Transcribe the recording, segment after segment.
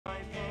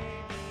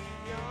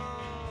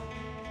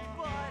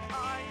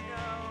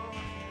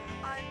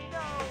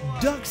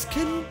ducks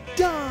can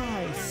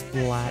die!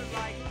 Splat.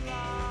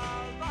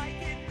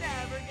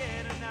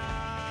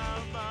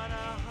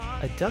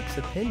 A duck's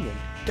opinion.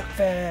 Duck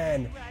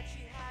fan!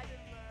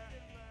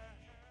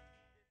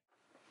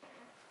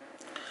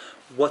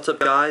 What's up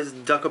guys,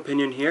 Duck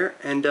Opinion here,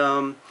 and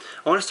I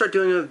want to start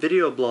doing a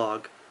video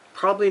blog.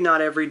 Probably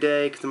not every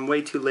day because I'm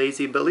way too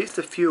lazy, but at least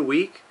a few a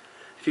week.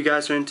 If you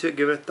guys are into it,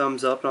 give it a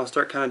thumbs up and I'll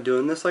start kind of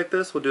doing this like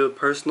this. We'll do a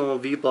personal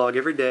vlog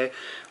every day,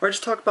 or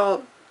just talk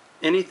about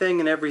anything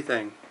and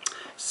everything.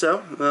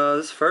 So,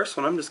 this first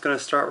one, I'm just going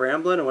to start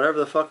rambling, and whatever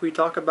the fuck we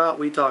talk about,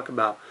 we talk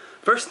about.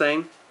 First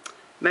thing,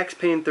 Max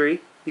Payne 3.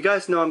 You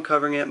guys know I'm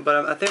covering it,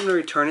 but I think I'm going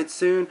to return it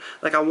soon.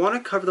 Like, I want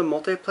to cover the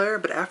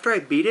multiplayer, but after I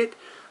beat it,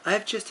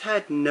 I've just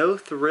had no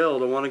thrill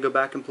to want to go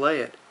back and play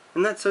it.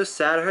 And that's so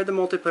sad. I heard the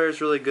multiplayer is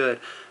really good.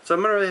 So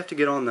I'm going to really have to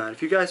get on that.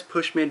 If you guys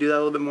push me and do that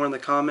a little bit more in the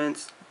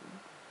comments,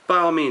 by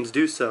all means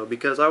do so,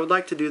 because I would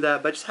like to do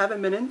that, but I just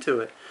haven't been into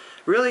it.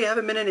 Really, I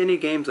haven't been in any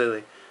games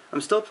lately. I'm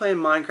still playing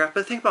Minecraft, but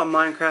the thing about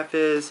Minecraft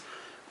is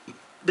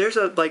there's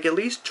like at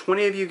least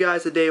 20 of you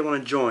guys a day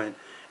want to join.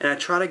 And I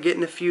try to get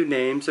in a few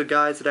names of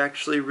guys that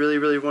actually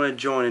really want to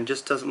join and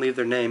just doesn't leave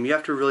their name. You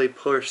have to really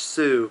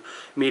pursue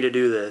me to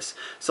do this.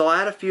 So I'll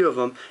add a few of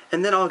them,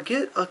 and then I'll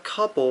get a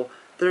couple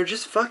that are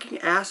just fucking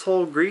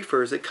asshole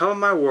griefers that come in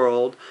my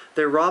world,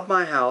 they rob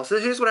my house.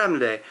 Here's what happened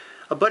today.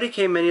 A buddy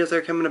came in, he was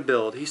there coming to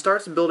build. He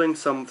starts building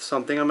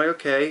something, I'm like,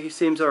 okay, he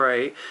seems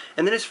alright.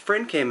 And then his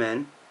friend came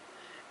in,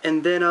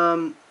 and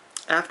then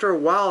after a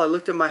while I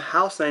looked at my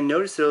house and I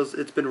noticed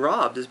it's been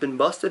robbed, it's been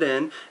busted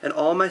in, and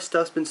all my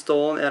stuff's been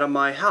stolen out of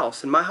my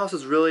house. And my house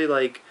is really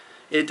like,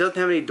 it doesn't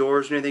have any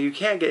doors or anything. You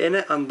can't get in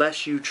it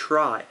unless you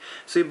try.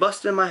 So he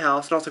busted in my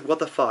house and I was like, what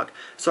the fuck?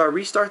 So I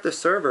restart the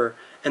server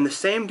and the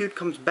same dude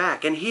comes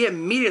back and he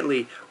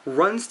immediately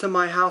runs to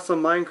my house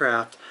on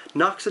Minecraft,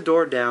 knocks the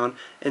door down,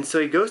 and so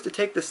he goes to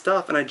take the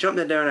stuff and I jump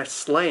in there and I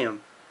slay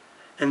him.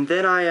 And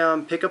then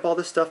I pick up all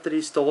the stuff that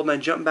he stole and I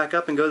jump back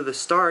up and go to the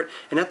start,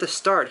 and at the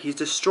start he's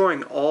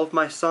destroying all of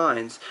my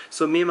signs.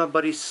 So me and my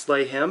buddy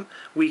slay him,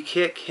 we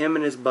kick him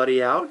and his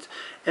buddy out,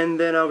 and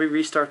then we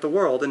restart the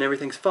world and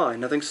everything's fine.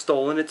 Nothing's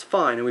stolen, it's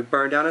fine. And we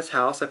burn down his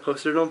house. I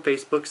posted it on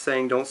Facebook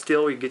saying don't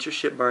steal or you get your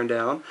shit burned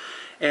down.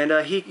 And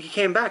he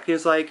came back and he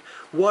was like,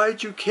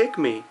 why'd you kick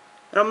me?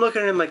 And I'm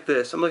looking at him like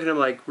this. I'm looking at him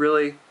like,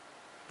 really?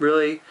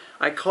 Really?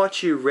 I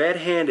caught you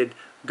red-handed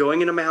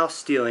going into my house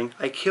stealing,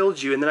 I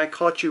killed you, and then I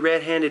caught you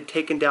red-handed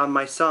taking down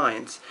my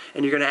signs,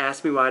 and you're going to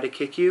ask me why to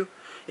kick you?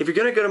 If you're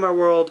going to go to my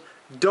world,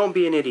 don't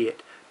be an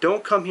idiot.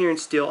 Don't come here and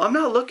steal. I'm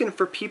not looking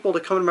for people to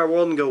come to my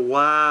world and go,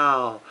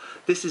 wow,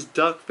 this is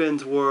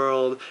Duckfin's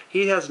world.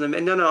 He has an...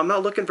 No, I'm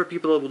not looking for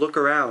people to look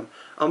around.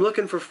 I'm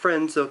looking for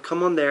friends that'll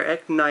come on there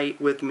at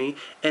night with me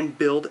and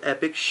build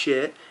epic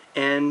shit,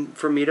 and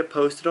for me to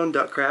post it on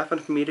Duckcraft,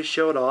 and for me to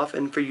show it off,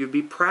 and for you to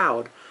be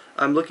proud.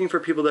 I'm looking for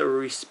people that will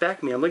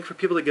respect me. I'm looking for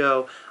people that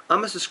go,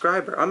 I'm a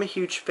subscriber, I'm a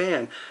huge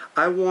fan.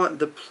 I want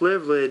the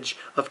privilege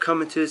of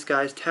coming to this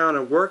guy's town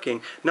and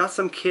working. Not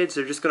some kids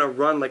that are just going to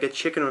run like a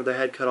chicken with their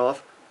head cut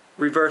off,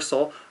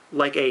 reversal,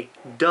 like a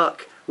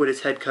duck with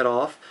his head cut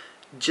off,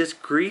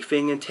 just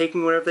griefing and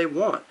taking whatever they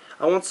want.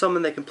 I want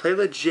someone that can play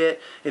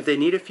legit. If they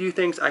need a few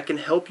things, I can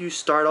help you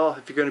start off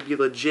if you're going to be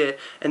legit,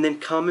 and then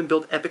come and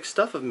build epic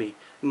stuff of me.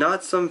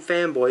 Not some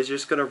fanboys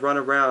just going to run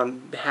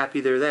around happy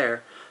they're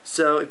there.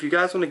 So if you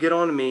guys want to get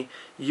on to me,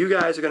 you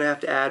guys are going to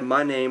have to add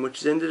my name, which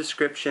is in the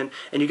description.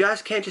 And you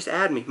guys can't just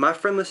add me. My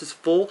friend list is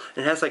full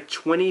and has like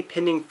 20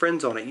 pending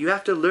friends on it. You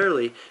have to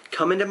literally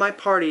come into my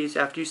parties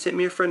after you sent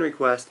me a friend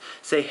request,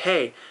 say,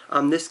 hey,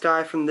 I'm this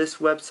guy from this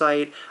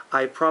website.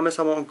 I promise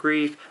I won't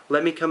grief.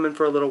 Let me come in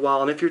for a little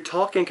while. And if you're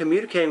talking,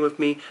 communicating with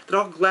me, then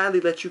I'll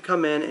gladly let you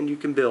come in and you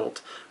can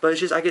build. But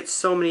it's just I get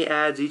so many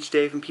ads each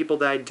day from people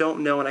that I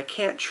don't know and I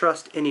can't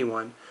trust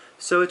anyone.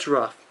 So it's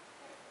rough.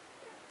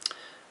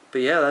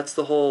 But yeah, that's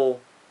the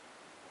whole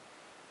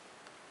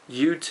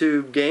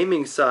YouTube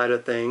gaming side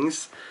of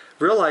things.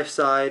 Real life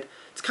side,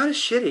 it's kind of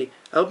shitty.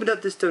 I opened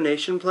up this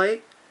donation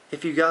plate.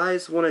 If you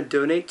guys want to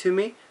donate to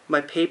me,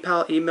 my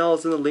PayPal email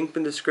is in the link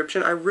in the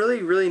description. I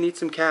really need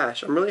some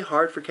cash. I'm really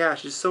hard for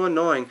cash. It's so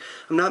annoying.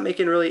 I'm not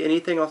making really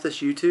anything off this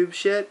YouTube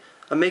shit.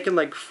 I'm making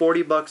like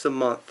 40 bucks a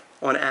month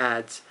on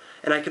ads.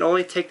 And I can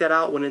only take that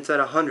out when it's at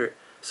 100.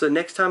 So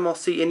next time I'll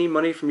see any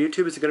money from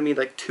YouTube is going to be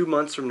like 2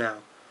 months from now.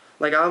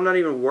 Like, I'm not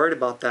even worried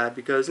about that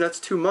because that's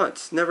 2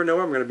 months. Never know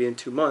where I'm going to be in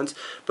 2 months.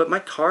 But my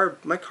car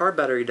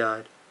battery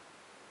died.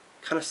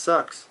 Kind of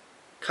sucks.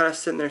 Kind of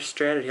sitting there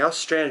stranded here. I was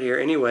stranded here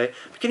anyway.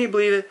 But can you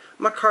believe it?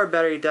 My car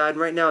battery died and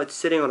right now it's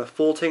sitting on a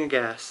full tank of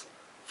gas.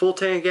 Full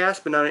tank of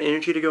gas but not an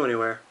energy to go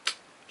anywhere.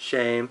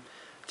 Shame.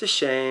 It's a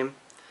shame.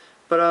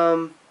 But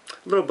a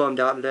little bummed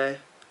out today.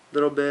 A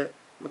little bit.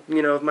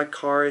 You know, of my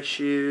car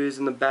issues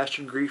and the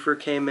bastard griefer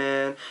came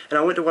in. And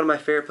I went to one of my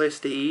favorite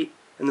places to eat.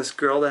 And this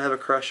girl that I have a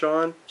crush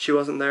on, she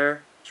wasn't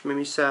there. She made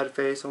me sad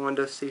face. I wanted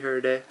to see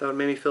her today. That would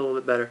make me feel a little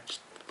bit better. Just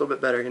a little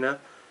bit better, you know?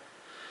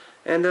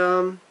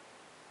 And,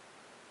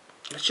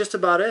 that's just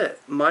about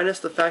it. Minus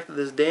the fact that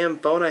this damn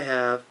phone I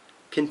have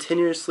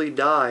continuously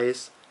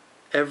dies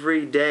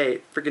every day.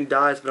 It freaking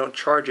dies if I don't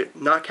charge it.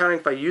 Not counting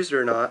if I use it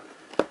or not.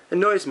 It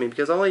annoys me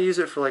because I only use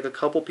it for like a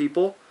couple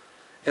people,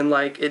 and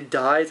like it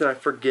dies and I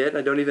forget and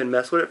I don't even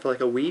mess with it for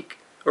like a week.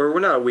 Or,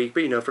 well, not a week,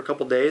 but you know, for a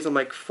couple days. I'm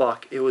like,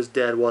 fuck, it was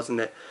dead, wasn't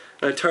it?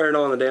 And I turn it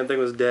on, the damn thing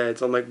was dead.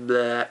 So I'm like,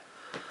 bleh.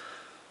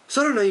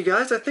 So I don't know, you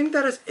guys. I think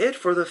that is it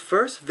for the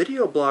first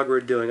video blog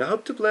we're doing. I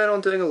hope to plan on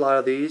doing a lot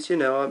of these. You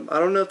know, I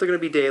don't know if they're going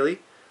to be daily,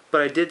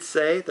 but I did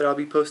say that I'll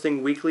be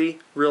posting weekly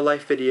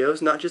real-life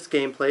videos, not just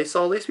gameplay, so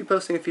I'll at least be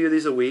posting a few of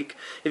these a week.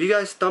 If you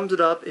guys thumbs it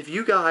up, if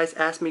you guys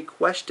ask me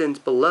questions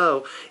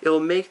below, it will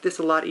make this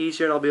a lot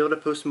easier and I'll be able to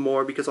post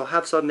more because I'll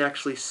have something to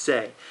actually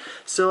say.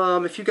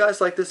 So if you guys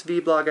like this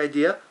vlog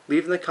idea,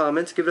 leave in the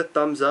comments, give it a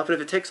thumbs up, and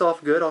if it takes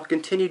off good, I'll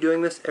continue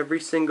doing this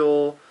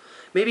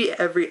maybe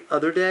every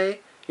other day,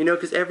 you know,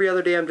 because every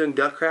other day I'm doing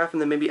Duckcraft, and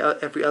then maybe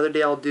every other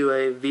day I'll do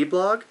a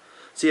vlog.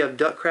 So you have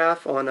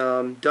Duckcraft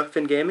on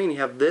Duckfin Gaming, and you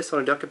have this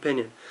on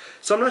ADucksOpinion.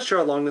 So I'm not sure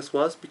how long this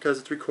was because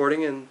it's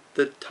recording and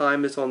the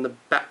time is on the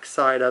back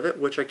side of it,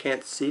 which I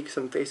can't see because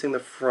I'm facing the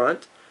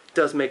front. It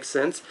does make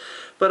sense.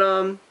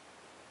 But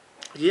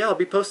yeah, I'll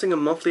be posting a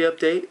monthly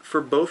update for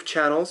both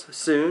channels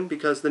soon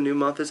because the new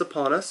month is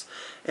upon us.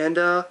 And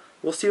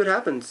we'll see what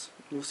happens.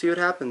 We'll see what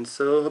happens.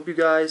 So I hope you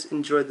guys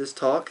enjoyed this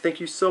talk. Thank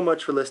you so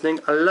much for listening.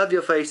 I love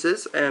your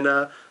faces, and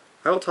I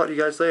will talk to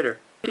you guys later.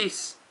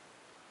 Peace.